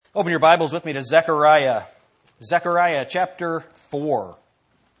Open your Bibles with me to Zechariah. Zechariah chapter 4.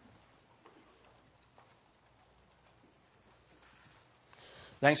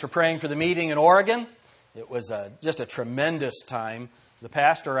 Thanks for praying for the meeting in Oregon. It was just a tremendous time. The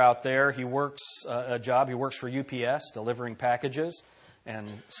pastor out there, he works a job. He works for UPS, delivering packages, and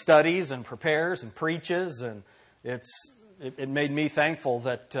studies and prepares and preaches. And it made me thankful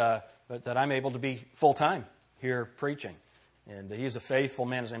that I'm able to be full-time here preaching. And he's a faithful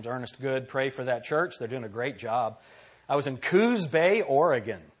man. His name's Ernest Good. Pray for that church. They're doing a great job. I was in Coos Bay,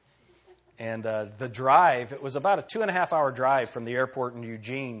 Oregon. And the drive, it was about a 2.5-hour drive from the airport in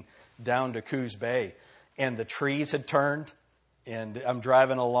Eugene down to Coos Bay. And the trees had turned. And I'm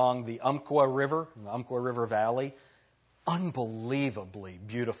driving along the Umpqua River, the Umpqua River Valley. Unbelievably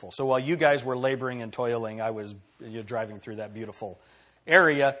beautiful. So while you guys were laboring and toiling, I was driving through that beautiful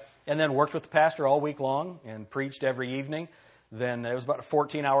area. And then worked with the pastor all week long and preached every evening. Then it was about a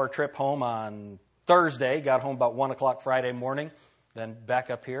 14-hour trip home on Thursday. Got home about 1 o'clock Friday morning. Then back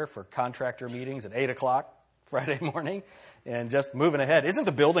up here for contractor meetings at 8 o'clock Friday morning. And just moving ahead. Isn't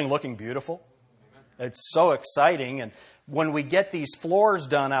the building looking beautiful? It's so exciting. And when we get these floors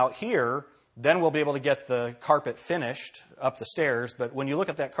done out here, then we'll be able to get the carpet finished up the stairs. But when you look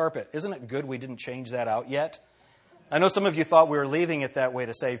at that carpet, isn't it good we didn't change that out yet? I know some of you thought we were leaving it that way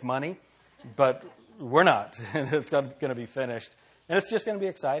to save money, but we're not. It's going to be finished. And it's just going to be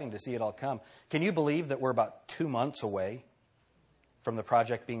exciting to see it all come. Can you believe that we're about 2 months away from the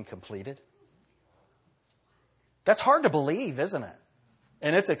project being completed? That's hard to believe, isn't it?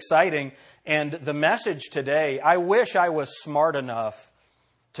 And it's exciting. And the message today, I wish I was smart enough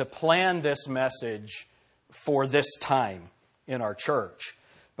to plan this message for this time in our church.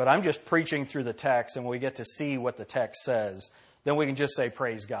 But I'm just preaching through the text, and when we get to see what the text says, then we can just say,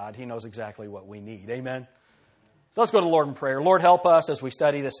 praise God. He knows exactly what we need. Amen? So let's go to the Lord in prayer. Lord, help us as we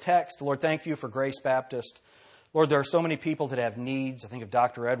study this text. Lord, thank you for Grace Baptist. Lord, there are so many people that have needs. I think of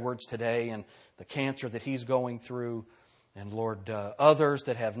Dr. Edwards today and the cancer that he's going through. And Lord, others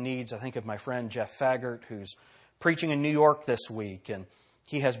that have needs. I think of my friend Jeff Faggart, who's preaching in New York this week, and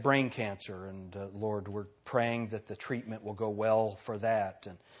he has brain cancer. And Lord, we're praying that the treatment will go well for that.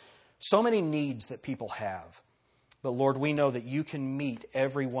 And so many needs that people have. But Lord, we know that you can meet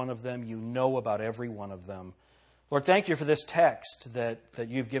every one of them. You know about every one of them. Lord, thank you for this text that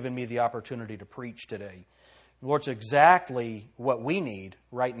you've given me the opportunity to preach today. Lord, it's exactly what we need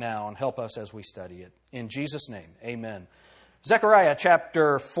right now, and help us as we study it. In Jesus' name, amen. Zechariah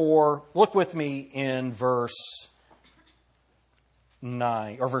chapter 4, look with me in verse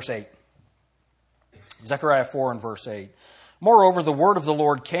 9, or verse 8. Zechariah 4 and verse 8. Moreover, the word of the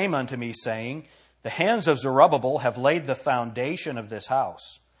Lord came unto me, saying, the hands of Zerubbabel have laid the foundation of this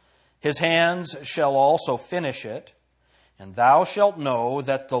house. His hands shall also finish it, and thou shalt know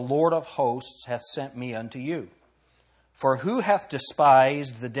that the Lord of hosts hath sent me unto you. For who hath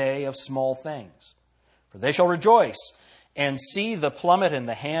despised the day of small things? For they shall rejoice, and see the plummet in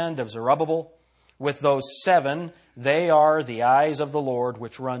the hand of Zerubbabel. With those 7, they are the eyes of the Lord,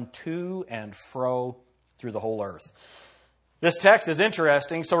 which run to and fro through the whole earth. This text is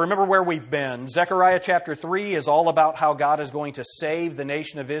interesting, so remember where we've been. Zechariah chapter 3 is all about how God is going to save the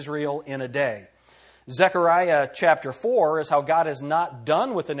nation of Israel in a day. Zechariah chapter 4 is how God is not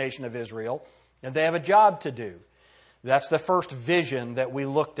done with the nation of Israel, and they have a job to do. That's the first vision that we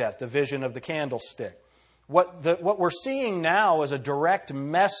looked at, the vision of the candlestick. What we're seeing now is a direct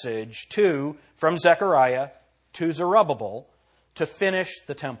message from Zechariah to Zerubbabel to finish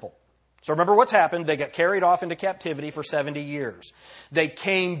the temple. So remember what's happened. They got carried off into captivity for 70 years. They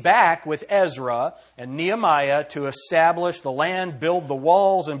came back with Ezra and Nehemiah to establish the land, build the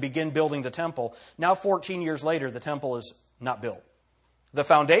walls, and begin building the temple. Now 14 years later, the temple is not built. The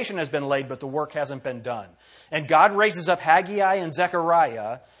foundation has been laid, but the work hasn't been done. And God raises up Haggai and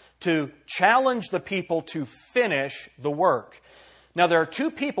Zechariah to challenge the people to finish the work. Now, there are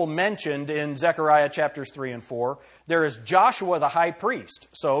 2 people mentioned in Zechariah chapters 3 and 4. There is Joshua the high priest.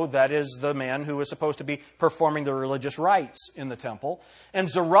 So that is the man who was supposed to be performing the religious rites in the temple. And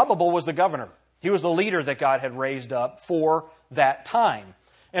Zerubbabel was the governor. He was the leader that God had raised up for that time.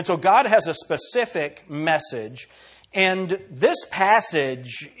 And so God has a specific message. And this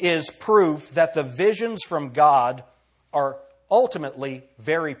passage is proof that the visions from God are ultimately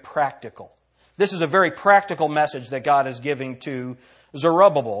very practical. This is a very practical message that God is giving to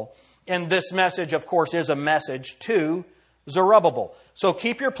Zerubbabel. And this message, of course, is a message to Zerubbabel. So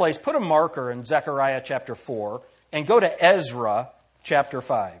keep your place. Put a marker in Zechariah chapter 4 and go to Ezra chapter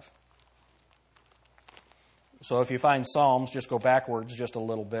 5. So if you find Psalms, just go backwards just a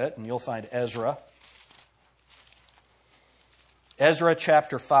little bit and you'll find Ezra. Ezra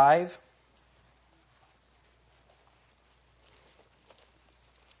chapter 5.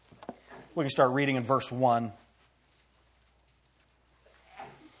 We can start reading in verse 1.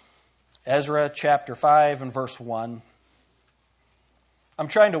 Ezra chapter 5 and verse 1. I'm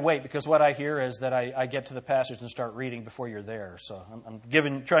trying to wait because what I hear is that I get to the passage and start reading before you're there. So I'm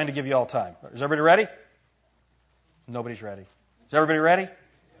trying to give you all time. Is everybody ready? Nobody's ready. Is everybody ready?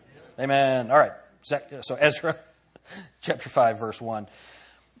 Amen. All right. So Ezra chapter 5 verse 1.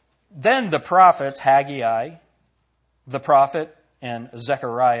 Then the prophets Haggai, the prophet, and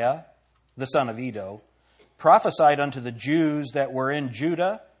Zechariah, the son of Iddo, prophesied unto the Jews that were in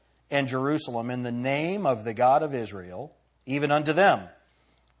Judah and Jerusalem in the name of the God of Israel, even unto them.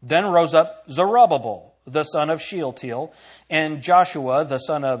 Then rose up Zerubbabel, the son of Shealtiel, and Joshua, the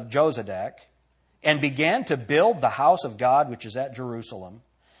son of Jozadak, and began to build the house of God which is at Jerusalem.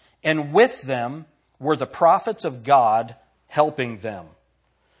 And with them were the prophets of God helping them.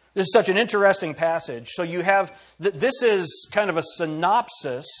 This is such an interesting passage. So you have, this is kind of a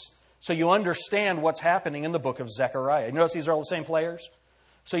synopsis so you understand what's happening in the book of Zechariah. You notice these are all the same players?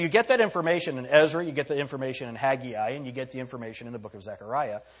 So you get that information in Ezra, you get the information in Haggai, and you get the information in the book of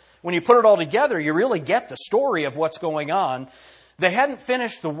Zechariah. When you put it all together, you really get the story of what's going on. They hadn't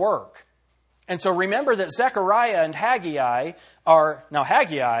finished the work. And so remember that Zechariah and Haggai are... Now,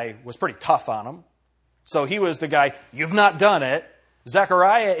 Haggai was pretty tough on them. So he was the guy, you've not done it.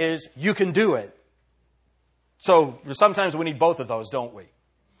 Zechariah is, you can do it. So sometimes we need both of those, don't we?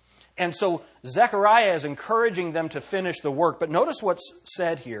 And so Zechariah is encouraging them to finish the work. But notice what's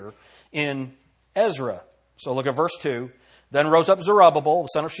said here in Ezra. So look at verse 2. Then rose up Zerubbabel, the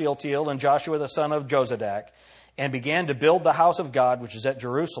son of Shealtiel, and Joshua, the son of Jozadak, and began to build the house of God, which is at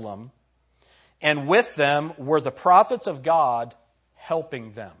Jerusalem. And with them were the prophets of God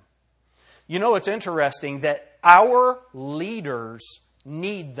helping them. You know, it's interesting that our leaders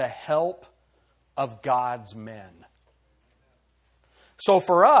need the help of God's men. So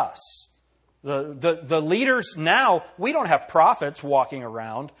for us, the leaders now, we don't have prophets walking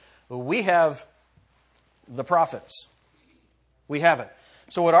around. We have the prophets. We have it.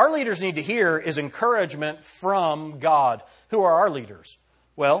 So what our leaders need to hear is encouragement from God. Who are our leaders?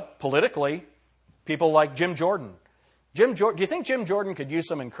 Well, politically, people like Jim Jordan. Do you think Jim Jordan could use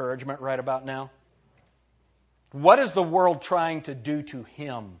some encouragement right about now? What is the world trying to do to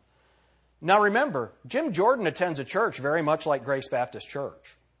him? Now remember, Jim Jordan attends a church very much like Grace Baptist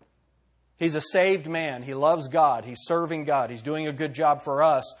Church. He's a saved man. He loves God. He's serving God. He's doing a good job for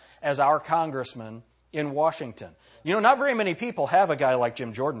us as our congressman in Washington. You know, not very many people have a guy like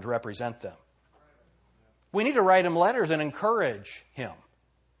Jim Jordan to represent them. We need to write him letters and encourage him.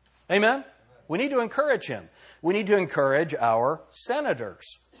 Amen? We need to encourage him. We need to encourage our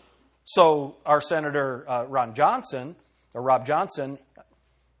senators. So our Senator Rob Johnson,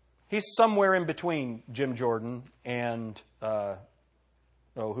 he's somewhere in between Jim Jordan and,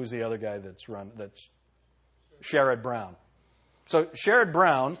 who's the other guy that's Sherrod Brown. So Sherrod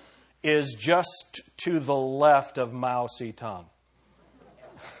Brown is just to the left of Mao Zedong.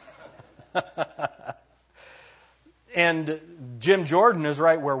 And Jim Jordan is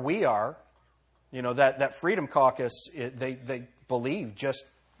right where we are. You know, that Freedom Caucus, they believe just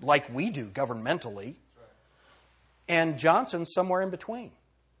like we do governmentally. And Johnson's somewhere in between.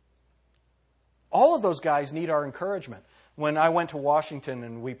 All of those guys need our encouragement. When I went to Washington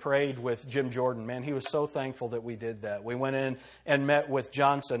and we prayed with Jim Jordan, man, he was so thankful that we did that. We went in and met with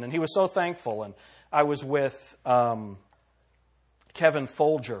Johnson, and he was so thankful. And I was with Kevin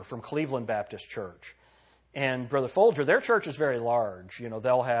Folger from Cleveland Baptist Church. And Brother Folger, their church is very large. You know,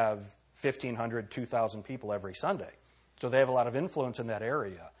 they'll have 1,500, 2,000 people every Sunday. So they have a lot of influence in that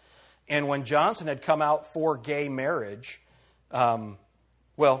area. And when Johnson had come out for gay marriage, Kevin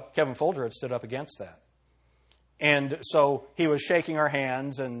Folger had stood up against that. And so he was shaking our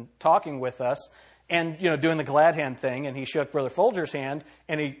hands and talking with us and, you know, doing the glad hand thing. And he shook Brother Folger's hand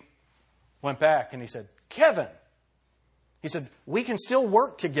and he went back and he said, Kevin, he said, we can still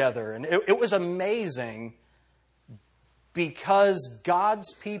work together. And it was amazing because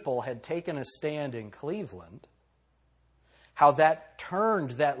God's people had taken a stand in Cleveland, how that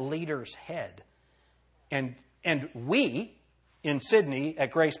turned that leader's head. And we, in Sydney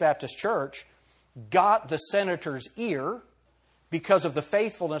at Grace Baptist Church, got the senator's ear because of the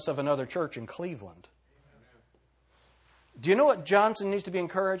faithfulness of another church in Cleveland. Do you know what Johnson needs to be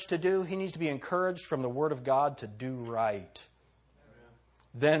encouraged to do? He needs to be encouraged from the Word of God to do right.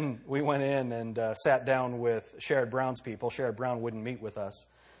 Then we went in and sat down with Sherrod Brown's people. Sherrod Brown wouldn't meet with us,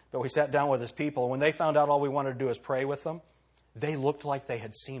 but we sat down with his people. When they found out all we wanted to do is pray with them, they looked like they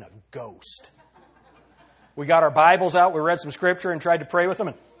had seen a ghost. We got our Bibles out, we read some scripture and tried to pray with them.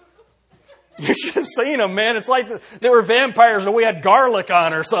 And you should have seen them, man. It's like they were vampires and we had garlic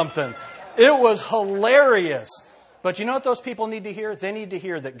on or something. It was hilarious. But you know what those people need to hear? They need to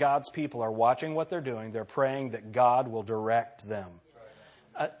hear that God's people are watching what they're doing. They're praying that God will direct them.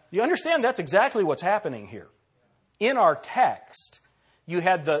 You understand that's exactly what's happening here. In our text, you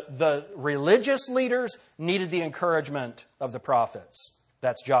had the religious leaders needed the encouragement of the prophets.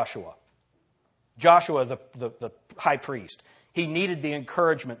 That's Joshua. Joshua, the high priest. He needed the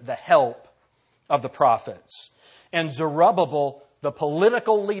encouragement, the help of the prophets. And Zerubbabel, the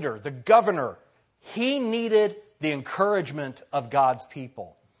political leader, the governor, he needed the encouragement of God's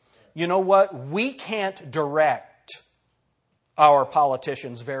people. You know what? We can't direct our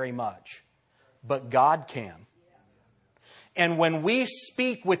politicians very much, but God can. And when we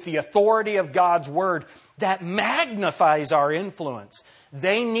speak with the authority of God's Word, that magnifies our influence.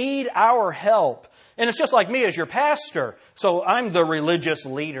 They need our help. And it's just like me as your pastor. So I'm the religious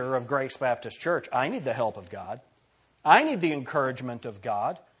leader of Grace Baptist Church. I need the help of God. I need the encouragement of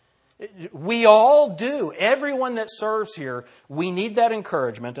God. We all do. Everyone that serves here, we need that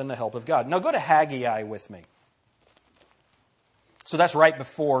encouragement and the help of God. Now go to Haggai with me. So that's right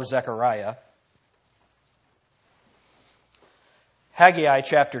before Zechariah. Haggai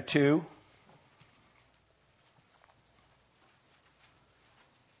chapter 2.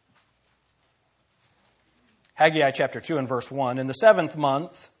 Haggai chapter 2 and verse 1. In the 7th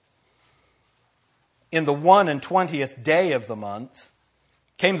month, in the 21st day of the month,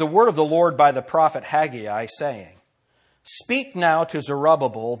 came the word of the Lord by the prophet Haggai, saying, Speak now to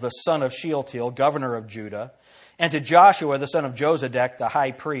Zerubbabel, the son of Shealtiel, governor of Judah, and to Joshua, the son of Josedek, the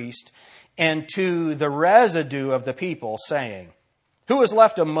high priest, and to the residue of the people, saying, Who is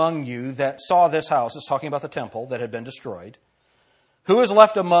left among you that saw this house? It's talking about the temple that had been destroyed. Who is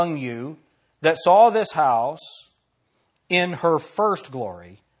left among you that saw this house in her first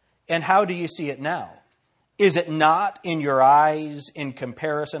glory? And how do you see it now? Is it not in your eyes in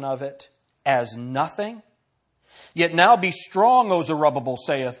comparison of it as nothing? Yet now be strong, O Zerubbabel,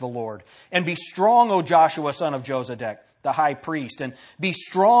 saith the Lord, and be strong, O Joshua, son of Josedek, the high priest, and be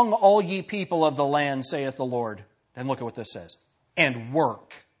strong, all ye people of the land, saith the Lord. And look at what this says. And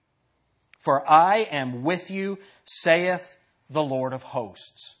work, for I am with you, saith the Lord of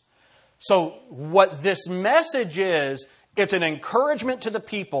hosts. So what this message is, it's an encouragement to the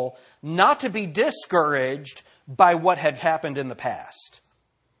people not to be discouraged by what had happened in the past,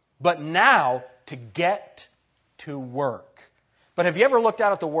 but now to get to work. But have you ever looked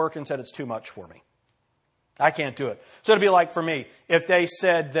out at the work and said, it's too much for me? I can't do it. So it'd be like for me, if they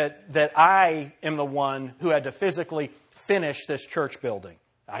said that I am the one who had to physically finish this church building.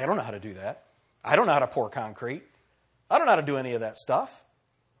 I don't know how to do that. I don't know how to pour concrete. I don't know how to do any of that stuff.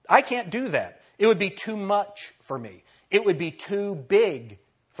 I can't do that. It would be too much for me. It would be too big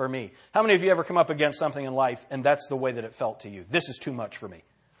for me. How many of you ever come up against something in life and that's the way that it felt to you? This is too much for me.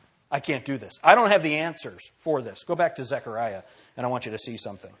 I can't do this. I don't have the answers for this. Go back to Zechariah and I want you to see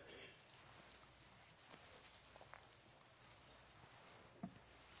something.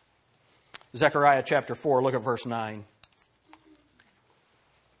 Zechariah chapter 4, look at verse 9.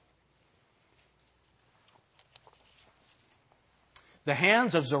 The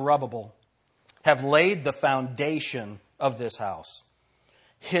hands of Zerubbabel have laid the foundation of this house.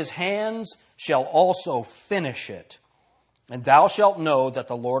 His hands shall also finish it. And thou shalt know that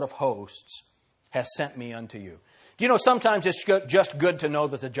the Lord of hosts has sent me unto you. Do you know sometimes it's just good to know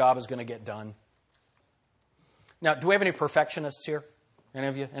that the job is going to get done? Now, do we have any perfectionists here? Any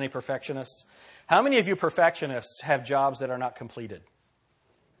of you? Any perfectionists? How many of you perfectionists have jobs that are not completed?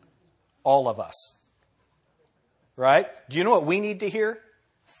 All of us. Right? Do you know what we need to hear?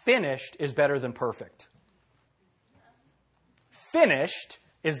 Finished is better than perfect. Finished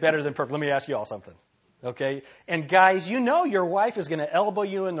is better than perfect. Let me ask you all something. Okay? And guys, you know your wife is going to elbow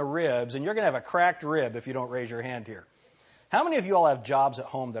you in the ribs and you're going to have a cracked rib if you don't raise your hand here. How many of you all have jobs at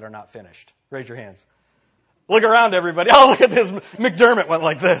home that are not finished? Raise your hands. Look around, everybody. Oh, look at this. McDermott went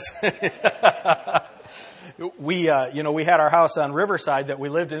like this. We had our house on Riverside that we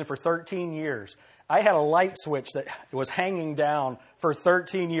lived in for 13 years. I had a light switch that was hanging down for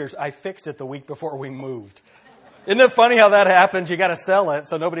 13 years. I fixed it the week before we moved. Isn't it funny how that happens? You got to sell it,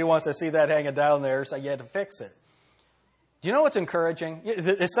 so nobody wants to see that hanging down there, so you had to fix it. Do you know what's encouraging?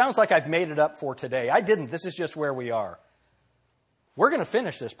 It sounds like I've made it up for today. I didn't. This is just where we are. We're going to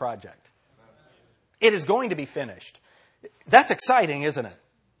finish this project. It is going to be finished. That's exciting, isn't it?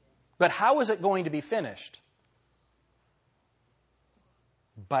 But how is it going to be finished?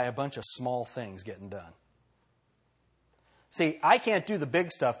 By a bunch of small things getting done. See, I can't do the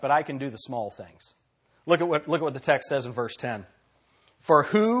big stuff, but I can do the small things. Look at what the text says in verse 10. For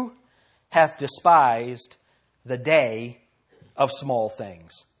who hath despised the day of small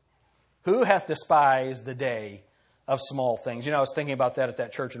things? Who hath despised the day of small things? You know, I was thinking about that at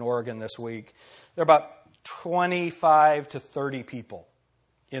that church in Oregon this week. There are about 25 to 30 people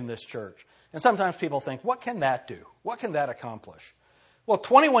in this church. And sometimes people think, what can that do? What can that accomplish? Well,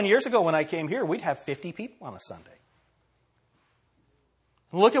 21 years ago when I came here, we'd have 50 people on a Sunday.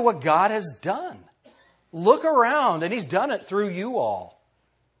 Look at what God has done. Look around, and He's done it through you all.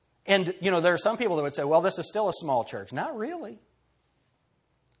 And, you know, there are some people that would say, well, this is still a small church. Not really.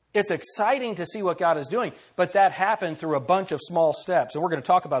 It's exciting to see what God is doing, but that happened through a bunch of small steps, and we're going to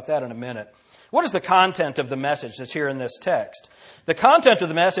talk about that in a minute. What is the content of the message that's here in this text? The content of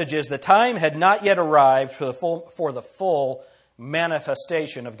the message is the time had not yet arrived for the full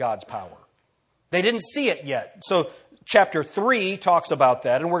manifestation of God's power. They didn't see it yet. So chapter 3 talks about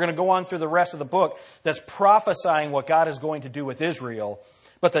that, and we're going to go on through the rest of the book that's prophesying what God is going to do with Israel.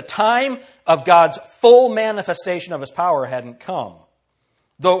 But the time of God's full manifestation of His power hadn't come.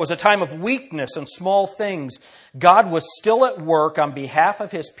 Though it was a time of weakness and small things, God was still at work on behalf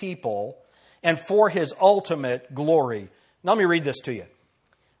of His people and for His ultimate glory. Now let me read this to you.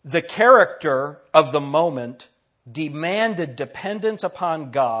 The character of the moment demanded dependence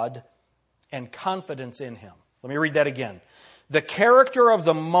upon God and confidence in Him. Let me read that again. The character of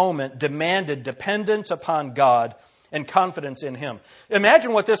the moment demanded dependence upon God and confidence in Him.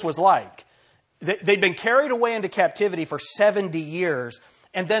 Imagine what this was like. They'd been carried away into captivity for 70 years.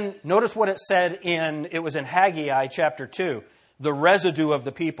 And then notice what it said it was in Haggai chapter 2, the residue of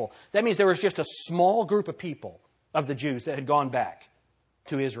the people. That means there was just a small group of people of the Jews that had gone back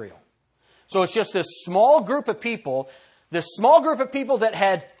to Israel. So it's just this small group of people that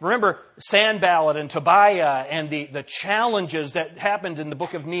had, remember, Sanballat and Tobiah and the challenges that happened in the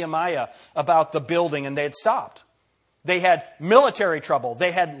book of Nehemiah about the building, and they had stopped. They had military trouble.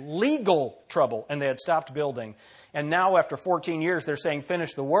 They had legal trouble, and they had stopped building. And now after 14 years, they're saying,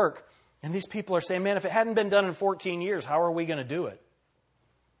 finish the work. And these people are saying, man, if it hadn't been done in 14 years, how are we going to do it?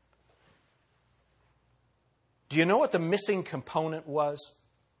 Do you know what the missing component was?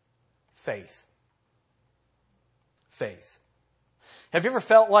 Faith. Faith. Have you ever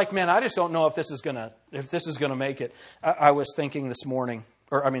felt like, man, I just don't know if this is going to make it? I was thinking this morning,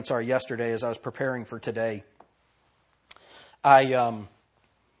 yesterday as I was preparing for today. I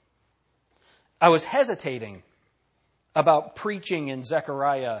was hesitating about preaching in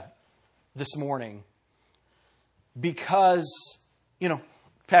Zechariah this morning because,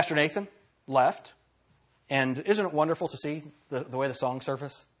 Pastor Nathan left. And isn't it wonderful to see the way the song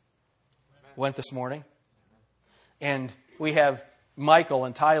service went this morning? And we have Michael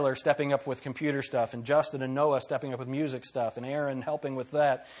and Tyler stepping up with computer stuff, and Justin and Noah stepping up with music stuff, and Aaron helping with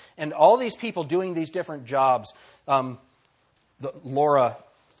that. And all these people doing these different jobs. Laura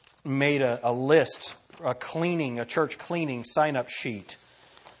made a list, a church cleaning sign-up sheet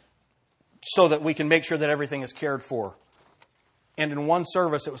so that we can make sure that everything is cared for. And in one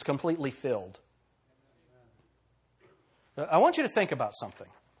service, it was completely filled. I want you to think about something.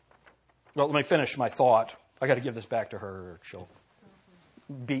 Well, let me finish my thought. I got to give this back to her, or she'll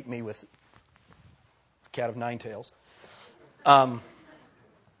beat me with cat of nine tails.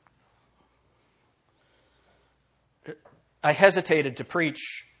 I hesitated to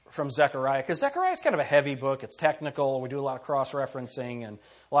preach from Zechariah because Zechariah is kind of a heavy book. It's technical. We do a lot of cross-referencing and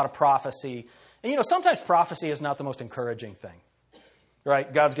a lot of prophecy. And, sometimes prophecy is not the most encouraging thing,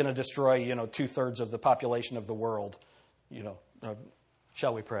 right? God's going to destroy, 2/3 of the population of the world.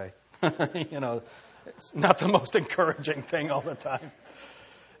 Shall we pray? It's not the most encouraging thing all the time.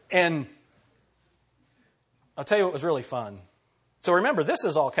 And I'll tell you what was really fun. So remember, this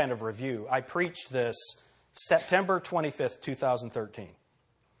is all kind of review. I preached this September 25th, 2013.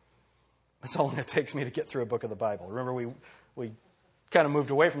 That's how long it takes me to get through a book of the Bible. Remember, we kind of moved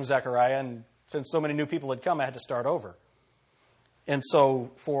away from Zechariah, and since so many new people had come, I had to start over. And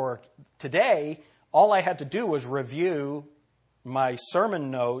so for today, all I had to do was review my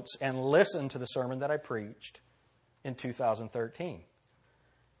sermon notes and listen to the sermon that I preached in 2013.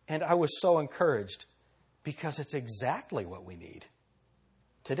 And I was so encouraged because it's exactly what we need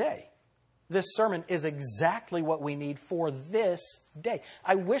today. This sermon is exactly what we need for this day.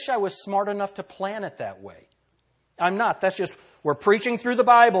 I wish I was smart enough to plan it that way. I'm not. That's just, we're preaching through the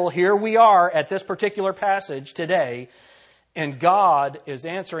Bible. Here we are at this particular passage today, and God is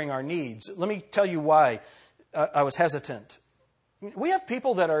answering our needs. Let me tell you why I was hesitant. We have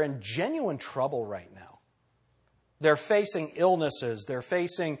people that are in genuine trouble right now. They're facing illnesses. They're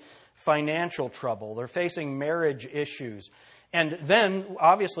facing financial trouble. They're facing marriage issues. And then,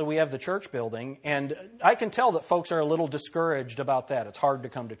 obviously, we have the church building, and I can tell that folks are a little discouraged about that. It's hard to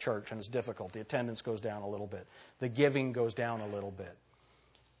come to church, and it's difficult. The attendance goes down a little bit. The giving goes down a little bit.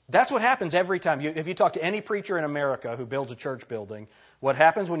 That's what happens every time. If you talk to any preacher in America who builds a church building, what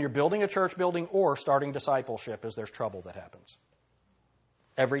happens when you're building a church building or starting discipleship is there's trouble that happens.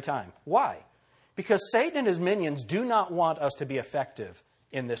 Every time. Why? Because Satan and his minions do not want us to be effective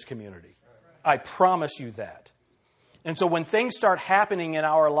in this community. I promise you that. And so when things start happening in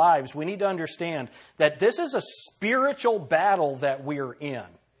our lives, we need to understand that this is a spiritual battle that we're in.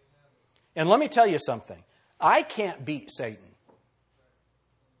 And let me tell you something. I can't beat Satan,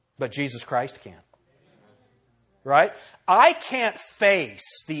 but Jesus Christ can. Right? I can't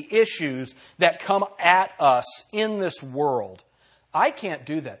face the issues that come at us in this world. I can't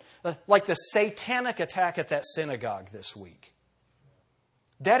do that. Like the satanic attack at that synagogue this week.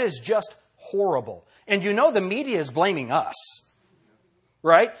 That is just horrible. And you know the media is blaming us.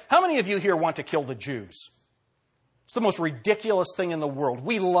 Right? How many of you here want to kill the Jews? It's the most ridiculous thing in the world.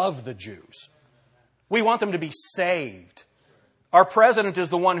 We love the Jews. We want them to be saved. Our president is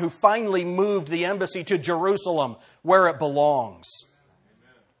the one who finally moved the embassy to Jerusalem, where it belongs.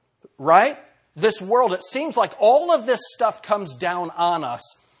 Right? This world, it seems like all of this stuff comes down on us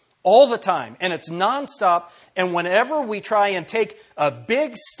all the time, and it's nonstop. And whenever we try and take a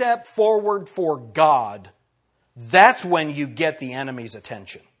big step forward for God, that's when you get the enemy's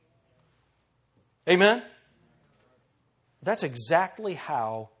attention. Amen? That's exactly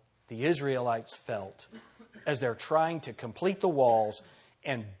how the Israelites felt as they're trying to complete the walls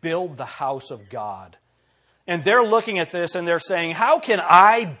and build the house of God. And they're looking at this and they're saying, how can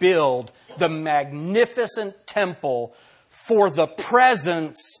I build the magnificent temple for the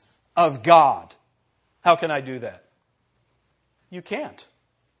presence of God? How can I do that? You can't.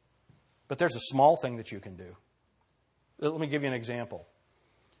 But there's a small thing that you can do. Let me give you an example.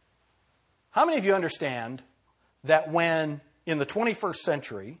 How many of you understand that when, in the 21st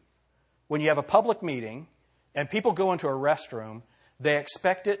century, when you have a public meeting and people go into a restroom, they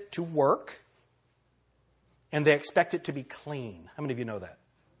expect it to work and they expect it to be clean? How many of you know that?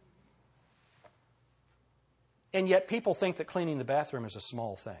 And yet people think that cleaning the bathroom is a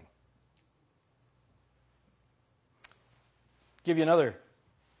small thing. Give you another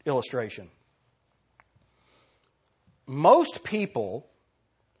illustration. Most people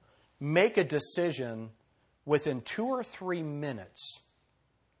make a decision within 2 or 3 minutes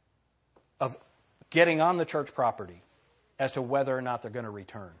of getting on the church property as to whether or not they're going to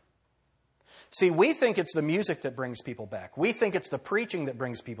return. See, we think it's the music that brings people back. We think it's the preaching that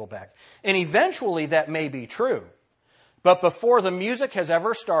brings people back. And eventually that may be true. But before the music has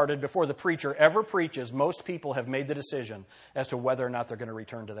ever started, before the preacher ever preaches, most people have made the decision as to whether or not they're going to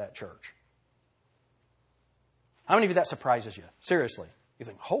return to that church. How many of you that surprises you? Seriously. You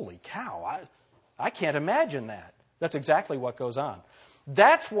think, holy cow, I can't imagine that. That's exactly what goes on.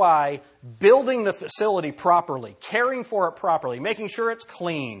 That's why building the facility properly, caring for it properly, making sure it's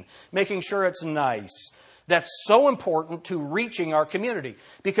clean, making sure it's nice, that's so important to reaching our community.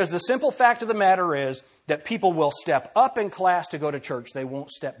 Because the simple fact of the matter is that people will step up in class to go to church. They won't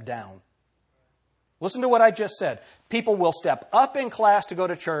step down. Listen to what I just said. People will step up in class to go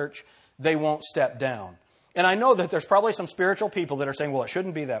to church. They won't step down. And I know that there's probably some spiritual people that are saying, well, it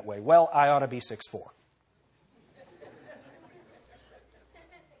shouldn't be that way. Well, I ought to be 6'4".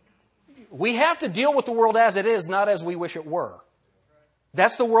 We have to deal with the world as it is, not as we wish it were.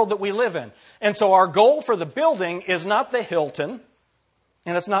 That's the world that we live in. And so our goal for the building is not the Hilton,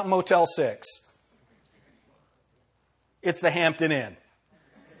 and it's not Motel 6. It's the Hampton Inn.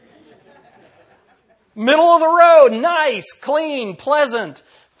 Middle of the road, nice, clean, pleasant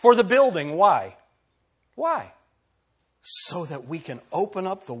for the building. Why? Why? So that we can open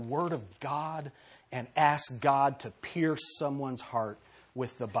up the Word of God and ask God to pierce someone's heart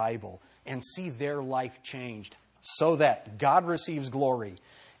with the Bible and see their life changed so that God receives glory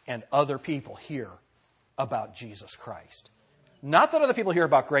and other people hear about Jesus Christ. Not that other people hear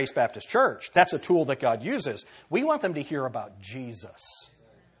about Grace Baptist Church. That's a tool that God uses. We want them to hear about Jesus.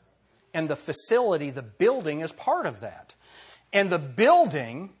 And the facility, the building, is part of that. And the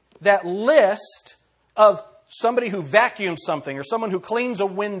building, that list of somebody who vacuums something or someone who cleans a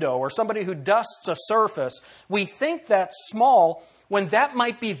window or somebody who dusts a surface, we think that's small when that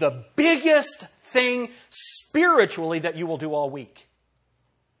might be the biggest thing spiritually that you will do all week.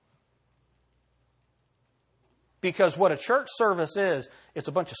 Because what a church service is, it's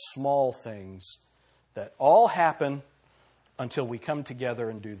a bunch of small things that all happen until we come together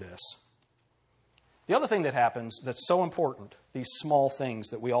and do this. The other thing that happens that's so important, these small things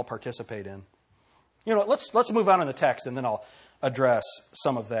that we all participate in, You know, let's move on in the text, and then I'll address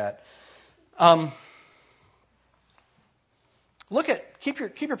some of that.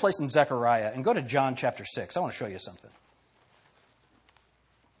 Keep your place in Zechariah and go to John chapter 6. I want to show you something.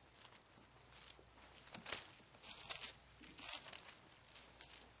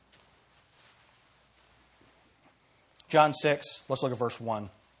 John 6, let's look at verse 1.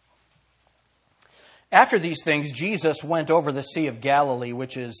 After these things, Jesus went over the Sea of Galilee,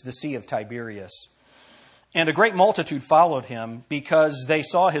 which is the Sea of Tiberias. And a great multitude followed him, because they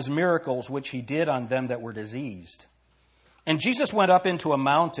saw his miracles, which he did on them that were diseased. And Jesus went up into a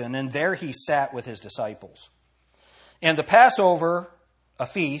mountain, and there he sat with his disciples. And the Passover, a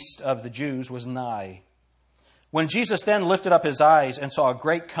feast of the Jews, was nigh. When Jesus then lifted up his eyes and saw a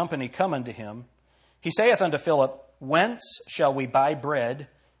great company come unto him, he saith unto Philip, Whence shall we buy bread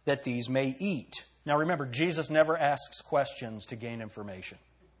that these may eat? Now remember, Jesus never asks questions to gain information.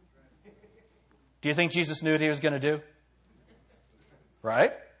 Do you think Jesus knew what he was going to do?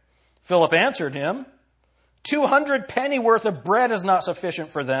 Right? Philip answered him, 200 pennyworth of bread is not sufficient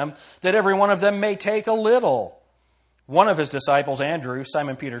for them, that every one of them may take a little. One of his disciples, Andrew,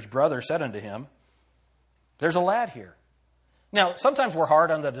 Simon Peter's brother, said unto him, There's a lad here. Now, sometimes we're hard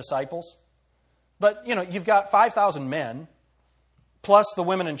on the disciples, but, you've got 5,000 men, plus the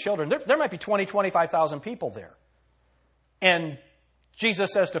women and children. There might be 20, 25,000 people there. And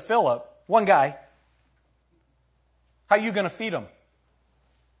Jesus says to Philip, one guy, how are you going to feed them?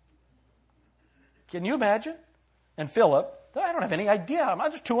 Can you imagine? And Philip, I don't have any idea.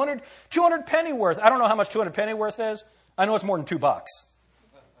 I'm just 200 pennyworth. I don't know how much 200 pennyworth is. I know it's more than $2.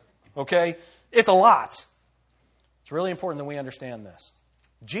 Okay? It's a lot. It's really important that we understand this.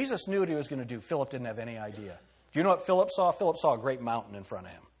 Jesus knew what he was going to do. Philip didn't have any idea. Do you know what Philip saw? Philip saw a great mountain in front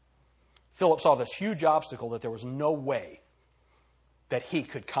of him. Philip saw this huge obstacle that there was no way that he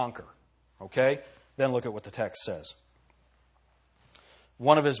could conquer. Okay? Then look at what the text says.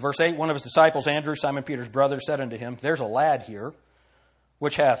 Verse 8, one of his disciples, Andrew, Simon Peter's brother, said unto him, There's a lad here,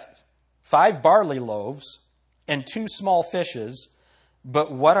 which hath 5 barley loaves and 2 small fishes,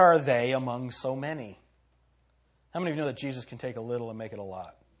 but what are they among so many? How many of you know that Jesus can take a little and make it a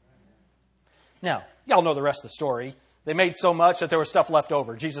lot? Now, y'all know the rest of the story. They made so much that there was stuff left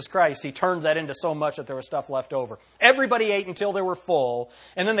over. Jesus Christ, he turned that into so much that there was stuff left over. Everybody ate until they were full,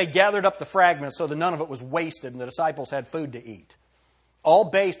 and then they gathered up the fragments so that none of it was wasted, and the disciples had food to eat. All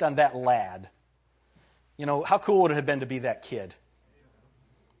based on that lad. How cool would it have been to be that kid?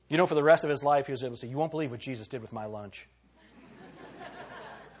 For the rest of his life, he was able to say, You won't believe what Jesus did with my lunch.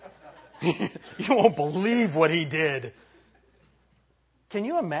 You won't believe what he did. Can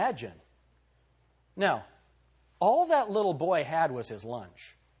you imagine? Now, all that little boy had was his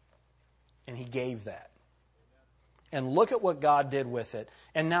lunch. And he gave that. And look at what God did with it.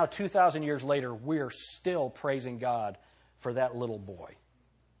 And now, 2,000 years later, we're still praising God for that little boy.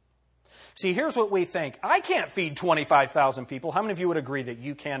 See, here's what we think. I can't feed 25,000 people. How many of you would agree that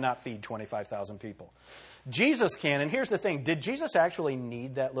you cannot feed 25,000 people? Jesus can, and here's the thing. Did Jesus actually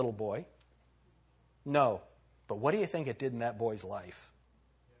need that little boy? No. But what do you think it did in that boy's life?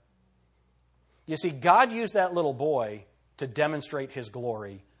 You see, God used that little boy to demonstrate his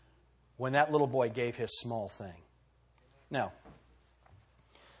glory when that little boy gave his small thing. Now,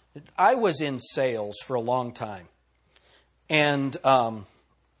 I was in sales for a long time. And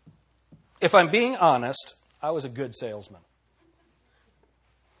if I'm being honest, I was a good salesman.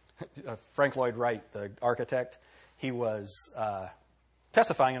 Frank Lloyd Wright, the architect, he was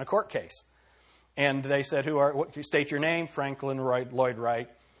testifying in a court case. And they said, state your name, Franklin Lloyd Wright.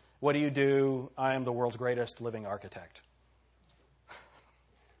 What do you do? I am the world's greatest living architect.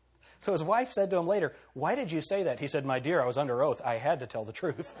 So his wife said to him later, Why did you say that? He said, My dear, I was under oath. I had to tell the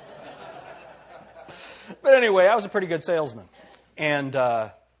truth. But anyway, I was a pretty good salesman. And,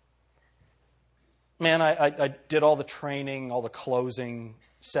 I did all the training, all the closing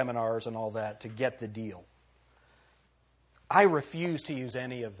seminars and all that to get the deal. I refused to use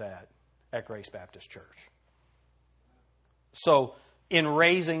any of that at Grace Baptist Church. So, in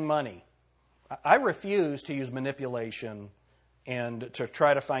raising money, I refuse to use manipulation and to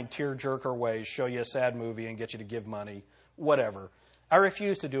try to find tearjerker ways, show you a sad movie and get you to give money, whatever. I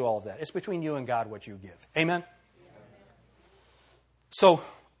refuse to do all of that. It's between you and God what you give. Amen? So,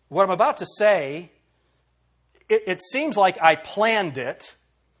 what I'm about to say, it seems like I planned it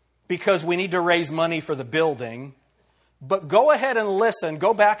because we need to raise money for the building. But go ahead and listen.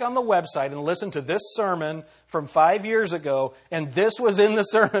 Go back on the website and listen to this sermon from 5 years ago. And this was in the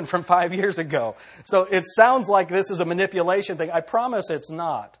sermon from 5 years ago. So it sounds like this is a manipulation thing. I promise it's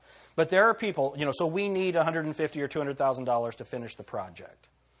not. But there are people, so we need $150,000 or $200,000 to finish the project.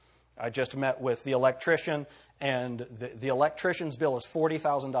 I just met with the electrician, and the electrician's bill is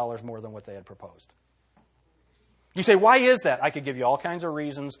 $40,000 more than what they had proposed. You say, why is that? I could give you all kinds of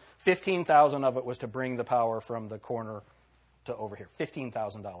reasons. $15,000 of it was to bring the power from the corner to over here.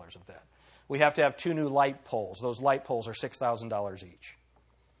 $15,000 of that. We have to have 2 new light poles. Those light poles are $6,000 each.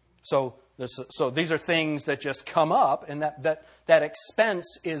 So these are things that just come up, and that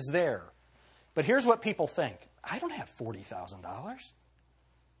expense is there. But here's what people think. I don't have $40,000.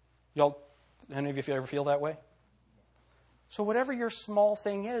 Y'all, any of you ever feel that way? So whatever your small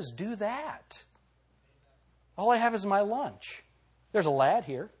thing is, do that. All I have is my lunch. There's a lad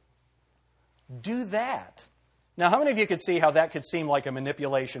here. Do that. Now, how many of you could see how that could seem like a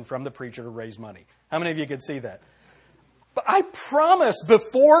manipulation from the preacher to raise money? How many of you could see that? But I promise,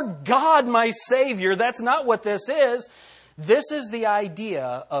 before God, my Savior, that's not what this is. This is the idea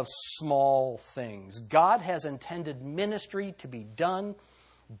of small things. God has intended ministry to be done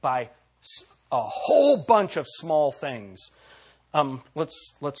by a whole bunch of small things.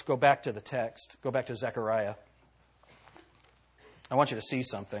 Let's go back to the text. Go back to Zechariah. I want you to see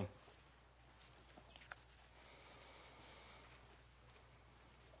something.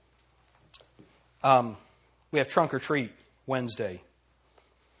 We have Trunk or Treat Wednesday.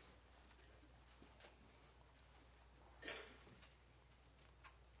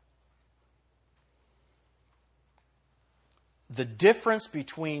 The difference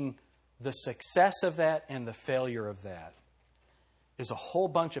between the success of that and the failure of that is a whole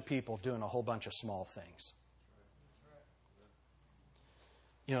bunch of people doing a whole bunch of small things.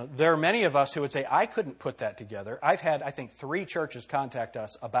 You know, there are many of us who would say, I couldn't put that together. I've had, I think, 3 churches contact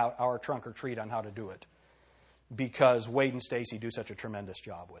us about our Trunk or Treat on how to do it because Wade and Stacy do such a tremendous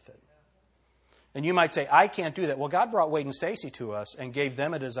job with it. And you might say, I can't do that. Well, God brought Wade and Stacy to us and gave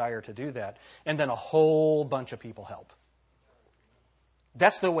them a desire to do that, and then a whole bunch of people help.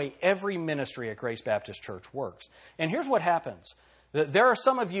 That's the way every ministry at Grace Baptist Church works. And here's what happens. There are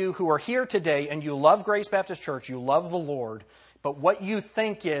some of you who are here today and you love Grace Baptist Church, you love the Lord, but what you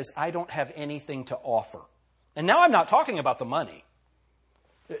think is, I don't have anything to offer. And now I'm not talking about the money.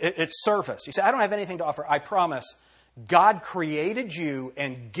 It's service. You say, I don't have anything to offer. I promise, God created you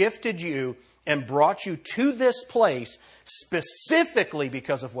and gifted you and brought you to this place specifically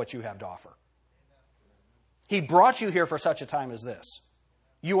because of what you have to offer. He brought you here for such a time as this.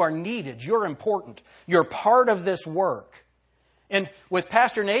 You are needed. You're important. You're part of this work. And with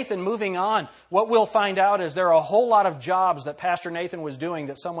Pastor Nathan moving on, what we'll find out is there are a whole lot of jobs that Pastor Nathan was doing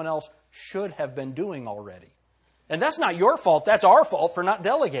that someone else should have been doing already. And that's not your fault. That's our fault for not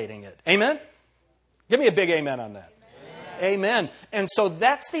delegating it. Amen? Give me a big amen on that. Amen. And so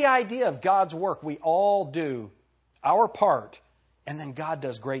that's the idea of God's work. We all do our part, and then God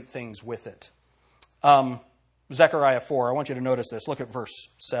does great things with it. Zechariah 4, I want you to notice this. Look at verse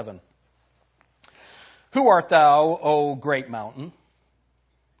 7. Who art thou, O great mountain?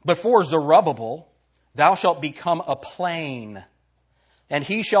 Before Zerubbabel, thou shalt become a plain, and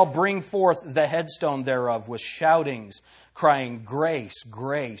he shall bring forth the headstone thereof with shoutings, crying, grace,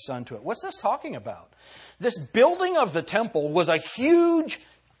 grace unto it. What's this talking about? This building of the temple was a huge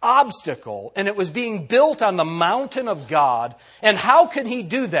obstacle, and it was being built on the mountain of God. And how can he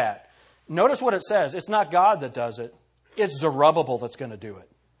do that? Notice what it says. It's not God that does it. It's Zerubbabel that's going to do it.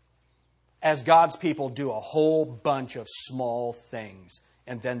 As God's people do a whole bunch of small things,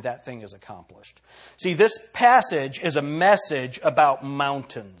 and then that thing is accomplished. See, this passage is a message about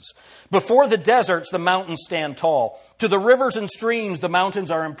mountains. Before the deserts, the mountains stand tall. To the rivers and streams, the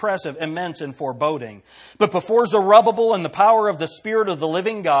mountains are impressive, immense, and foreboding. But before Zerubbabel and the power of the Spirit of the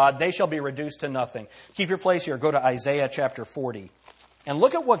living God, they shall be reduced to nothing. Keep your place here. Go to Isaiah chapter 40. And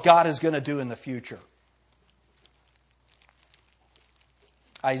look at what God is going to do in the future.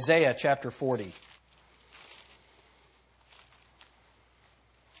 Isaiah chapter 40.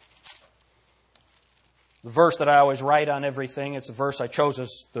 The verse that I always write on everything, it's a verse I chose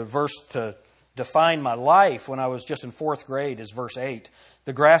as the verse to define my life when I was just in 4th grade, is verse 8.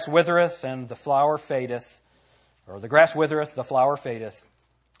 The grass withereth and the flower fadeth, or the grass withereth, the flower fadeth,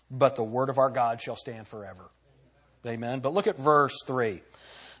 but the word of our God shall stand forever. Amen. But look at verse 3.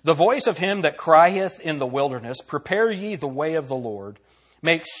 The voice of him that crieth in the wilderness, prepare ye the way of the Lord,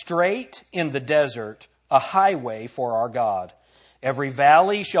 make straight in the desert a highway for our God. Every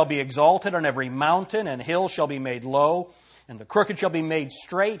valley shall be exalted, and every mountain and hill shall be made low, and the crooked shall be made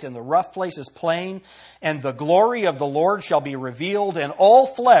straight, and the rough places plain, and the glory of the Lord shall be revealed, and all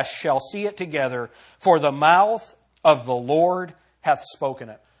flesh shall see it together, for the mouth of the Lord hath spoken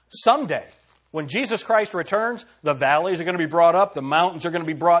it. Someday, When Jesus Christ returns, the valleys are going to be brought up, the mountains are going to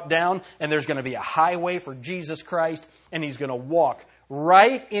be brought down, and there's going to be a highway for Jesus Christ, and He's going to walk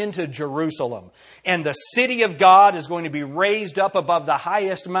right into Jerusalem. And the city of God is going to be raised up above the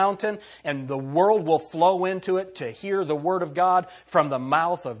highest mountain, and the world will flow into it to hear the Word of God from the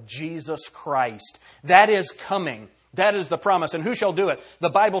mouth of Jesus Christ. That is coming. That is the promise. And who shall do it? The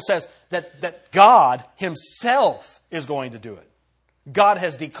Bible says that God Himself is going to do it. God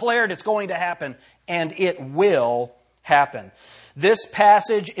has declared it's going to happen, and it will happen. This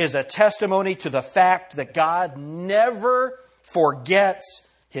passage is a testimony to the fact that God never forgets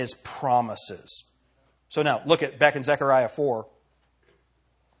His promises. So now, look at back in Zechariah 4.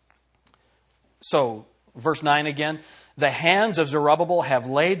 So, verse 9 again. The hands of Zerubbabel have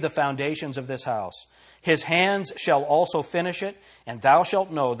laid the foundations of this house. His hands shall also finish it, and thou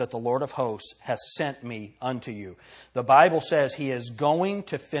shalt know that the Lord of hosts has sent me unto you. The Bible says He is going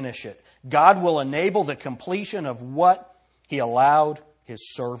to finish it. God will enable the completion of what He allowed His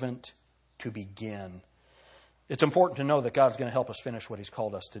servant to begin. It's important to know that God's going to help us finish what He's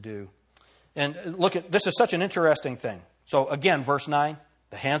called us to do. And look at, this is such an interesting thing. So again, verse 9,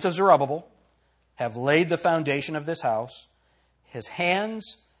 the hands of Zerubbabel have laid the foundation of this house. His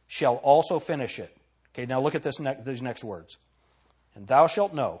hands shall also finish it. Okay, now look at these next words. And thou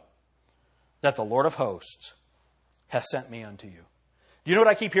shalt know that the Lord of hosts hath sent me unto you. Do you know what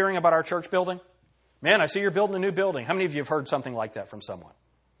I keep hearing about our church building? Man, I see you're building a new building. How many of you have heard something like that from someone?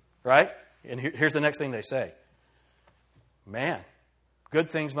 Right? And here's the next thing they say. Man, good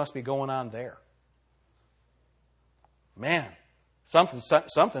things must be going on there. Man,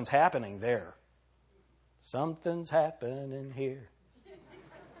 something's happening there. Something's happening here.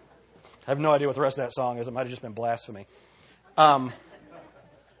 I have no idea what the rest of that song is. It might have just been blasphemy.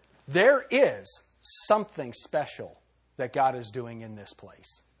 There is something special that God is doing in this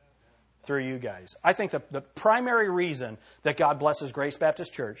place through you guys. I think the primary reason that God blesses Grace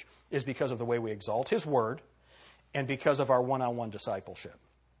Baptist Church is because of the way we exalt His Word and because of our one-on-one discipleship.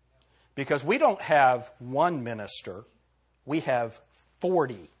 Because we don't have one minister. We have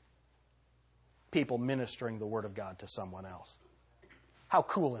 40 people ministering the Word of God to someone else. How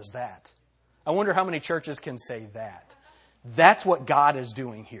cool is that? I wonder how many churches can say that. That's what God is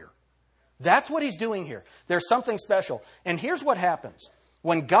doing here. That's what He's doing here. There's something special. And here's what happens.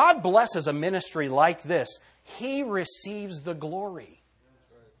 When God blesses a ministry like this, He receives the glory.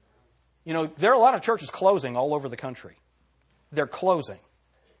 You know, there are a lot of churches closing all over the country. They're closing.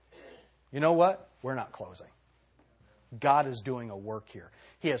 You know what? We're not closing. God is doing a work here.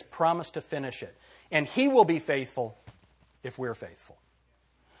 He has promised to finish it. And He will be faithful if we're faithful.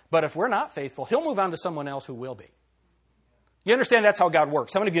 But if we're not faithful, He'll move on to someone else who will be. You understand that's how God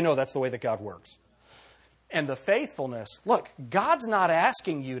works. How many of you know that's the way that God works? And the faithfulness, look, God's not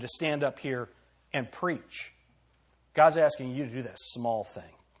asking you to stand up here and preach. God's asking you to do that small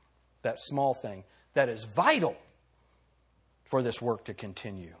thing that is vital for this work to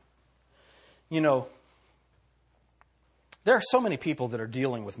continue. You know, there are so many people that are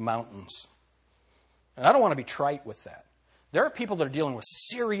dealing with mountains. And I don't want to be trite with that. There are people that are dealing with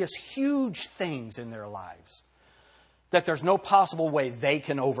serious, huge things in their lives that there's no possible way they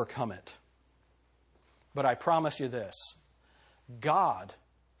can overcome it. But I promise you this, God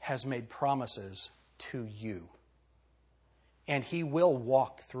has made promises to you, and He will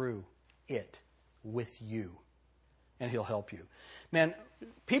walk through it with you, and He'll help you. Man,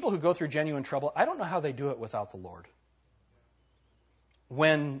 people who go through genuine trouble, I don't know how they do it without the Lord.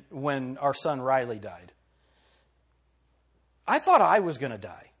 When our son Riley died, I thought I was going to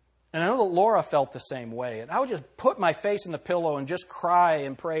die. And I know that Laura felt the same way. And I would just put my face in the pillow and just cry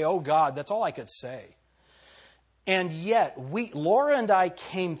and pray, oh God, that's all I could say. And yet, Laura and I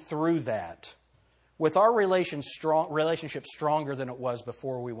came through that with our relationship stronger than it was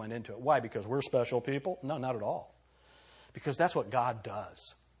before we went into it. Why? Because we're special people? No, not at all. Because that's what God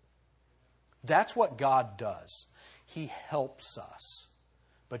does. That's what God does. He helps us.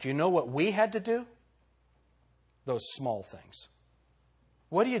 But you know what we had to do? Those small things.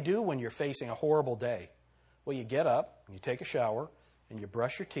 What do you do when you're facing a horrible day? Well, you get up, and you take a shower, and you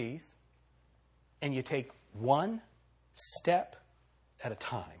brush your teeth, and you take one step at a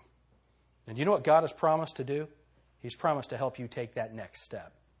time. And you know what God has promised to do? He's promised to help you take that next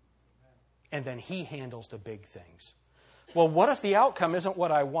step. And then He handles the big things. Well, what if the outcome isn't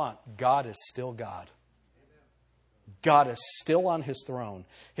what I want? God is still God. God is still on His throne.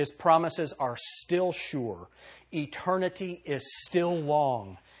 His promises are still sure. Eternity is still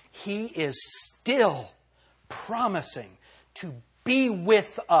long. He is still promising to be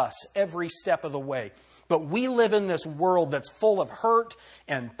with us every step of the way. But we live in this world that's full of hurt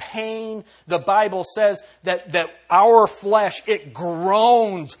and pain. The Bible says that our flesh, it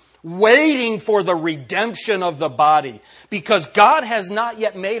groans, waiting for the redemption of the body. Because God has not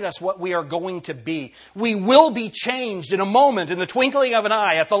yet made us what we are going to be. We will be changed in a moment, in the twinkling of an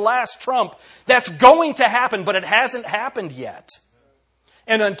eye, at the last trump. That's going to happen, but it hasn't happened yet.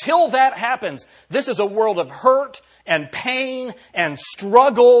 And until that happens, this is a world of hurt and pain and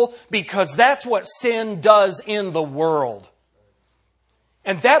struggle, because that's what sin does in the world.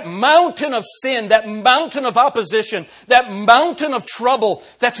 And that mountain of sin, that mountain of opposition, that mountain of trouble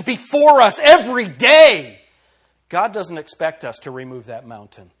that's before us every day, God doesn't expect us to remove that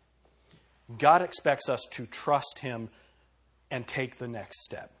mountain. God expects us to trust Him and take the next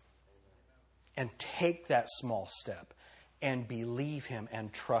step. And take that small step. And believe Him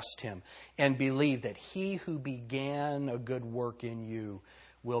and trust Him. And believe that He who began a good work in you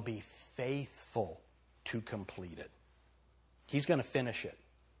will be faithful to complete it. He's going to finish it.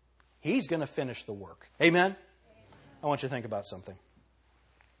 He's going to finish the work. Amen? I want you to think about something.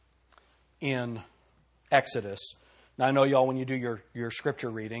 In Exodus, now I know y'all, when you do your scripture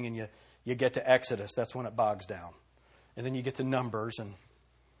reading and you get to Exodus, that's when it bogs down. And then you get to Numbers and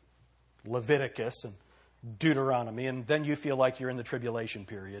Leviticus and Deuteronomy, and then you feel like you're in the tribulation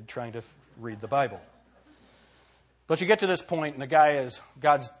period trying to read the Bible. But you get to this point, and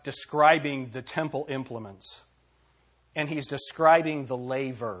God's describing the temple implements. And He's describing the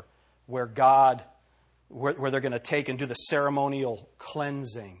laver where they're going to take and do the ceremonial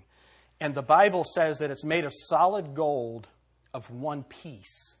cleansing. And the Bible says that it's made of solid gold of one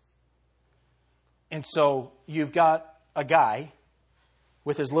piece. And so you've got a guy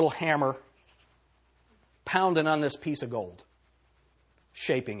with his little hammer pounding on this piece of gold,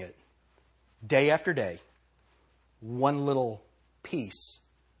 shaping it day after day, one little piece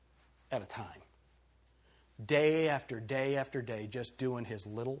at a time. Day after day after day, just doing his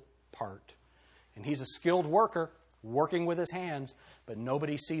little part. And he's a skilled worker, working with his hands, but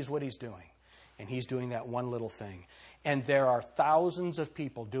nobody sees what he's doing. And he's doing that one little thing. And there are thousands of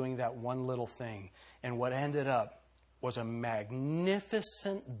people doing that one little thing. And what ended up was a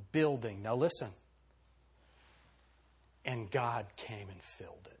magnificent building. Now listen. And God came and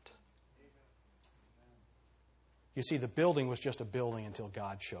filled it. You see, the building was just a building until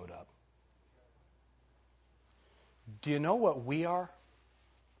God showed up. Do you know what we are?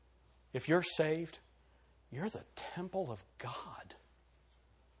 If you're saved, you're the temple of God.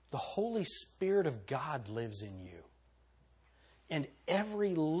 The Holy Spirit of God lives in you. And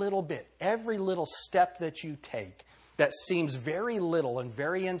every little bit, every little step that you take that seems very little and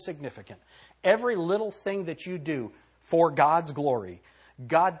very insignificant, every little thing that you do for God's glory,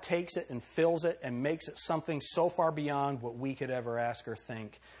 God takes it and fills it and makes it something so far beyond what we could ever ask or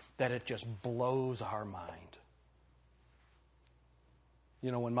think that it just blows our mind.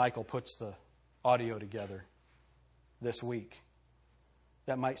 You know, when Michael puts the audio together this week,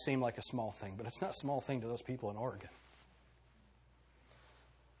 that might seem like a small thing, but it's not a small thing to those people in Oregon.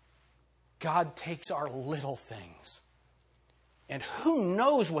 God takes our little things, and who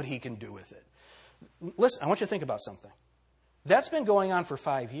knows what He can do with it. Listen, I want you to think about something. That's been going on for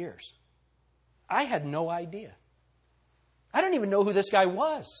 5 years. I had no idea. I don't even know who this guy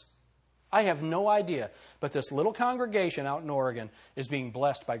was. I have no idea. But this little congregation out in Oregon is being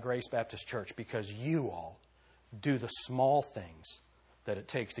blessed by Grace Baptist Church because you all do the small things that it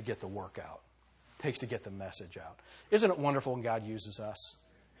takes to get the work out, takes to get the message out. Isn't it wonderful when God uses us?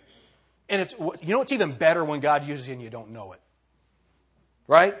 And it's even better when God uses you and you don't know it.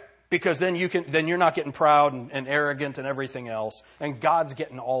 Right? Because then you're not getting proud and arrogant and everything else, and God's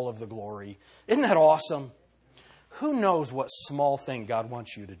getting all of the glory. Isn't that awesome? Who knows what small thing God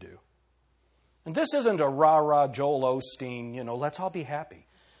wants you to do? And this isn't a rah-rah Joel Osteen, let's all be happy.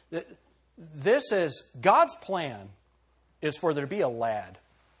 This is, God's plan is for there to be a lad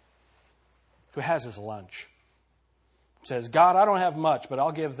who has his lunch. Says, God, I don't have much, but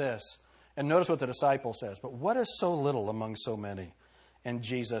I'll give this. And notice what the disciple says, but what is so little among so many? And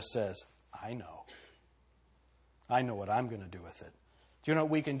Jesus says, I know. I know what I'm going to do with it. Do you know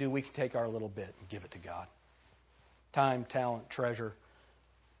what we can do? We can take our little bit and give it to God. Time, talent, treasure.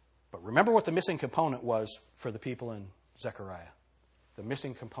 But remember what the missing component was for the people in Zechariah. The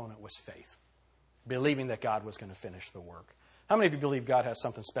missing component was faith. Believing that God was going to finish the work. How many of you believe God has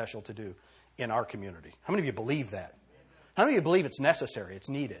something special to do in our community? How many of you believe that? How many of you believe it's necessary, it's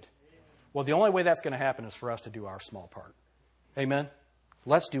needed? Well, the only way that's going to happen is for us to do our small part. Amen?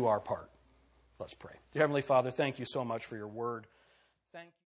 Let's do our part. Let's pray. Dear Heavenly Father, thank you so much for your word. Thank you.